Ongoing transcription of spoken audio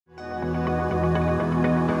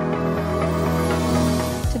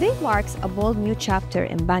marks a bold new chapter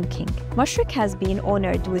in banking. Mashreq has been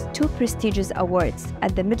honored with 2 prestigious awards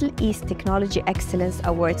at the Middle East Technology Excellence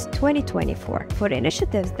Awards 2024 for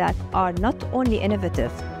initiatives that are not only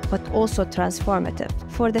innovative, but also transformative.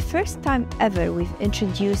 For the first time ever, we've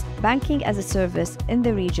introduced banking as a service in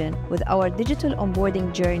the region with our digital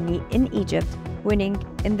onboarding journey in Egypt, winning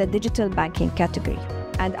in the digital banking category.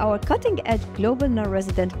 And our cutting-edge global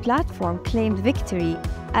non-resident platform claimed victory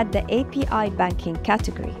at the API banking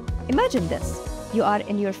category. Imagine this, you are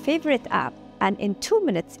in your favorite app and in 2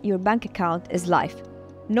 minutes your bank account is live.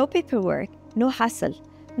 No paperwork, no hassle,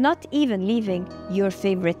 not even leaving your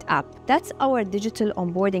favorite app. That's our digital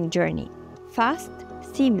onboarding journey. Fast,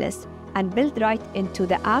 seamless, and built right into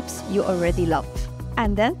the apps you already love.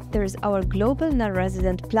 And then there's our global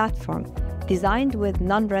non-resident platform designed with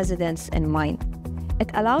non-residents in mind.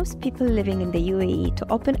 It allows people living in the UAE to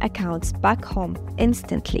open accounts back home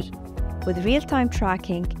instantly with real-time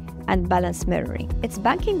tracking and balance mirroring. It's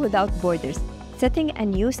banking without borders, setting a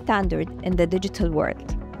new standard in the digital world.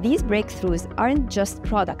 These breakthroughs aren't just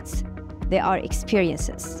products, they are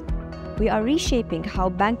experiences. We are reshaping how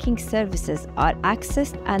banking services are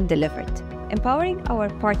accessed and delivered, empowering our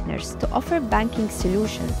partners to offer banking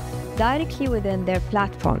solutions directly within their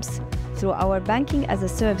platforms through our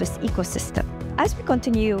banking-as-a-service ecosystem. As we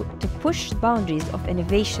continue to push boundaries of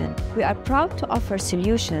innovation, we are proud to offer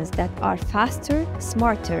solutions that are faster,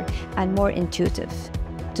 smarter, and more intuitive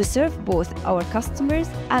to serve both our customers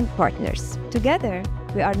and partners. Together,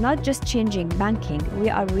 we are not just changing banking, we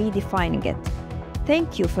are redefining it.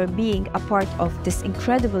 Thank you for being a part of this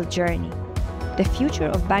incredible journey. The future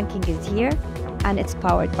of banking is here, and it's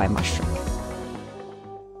powered by Mashreq.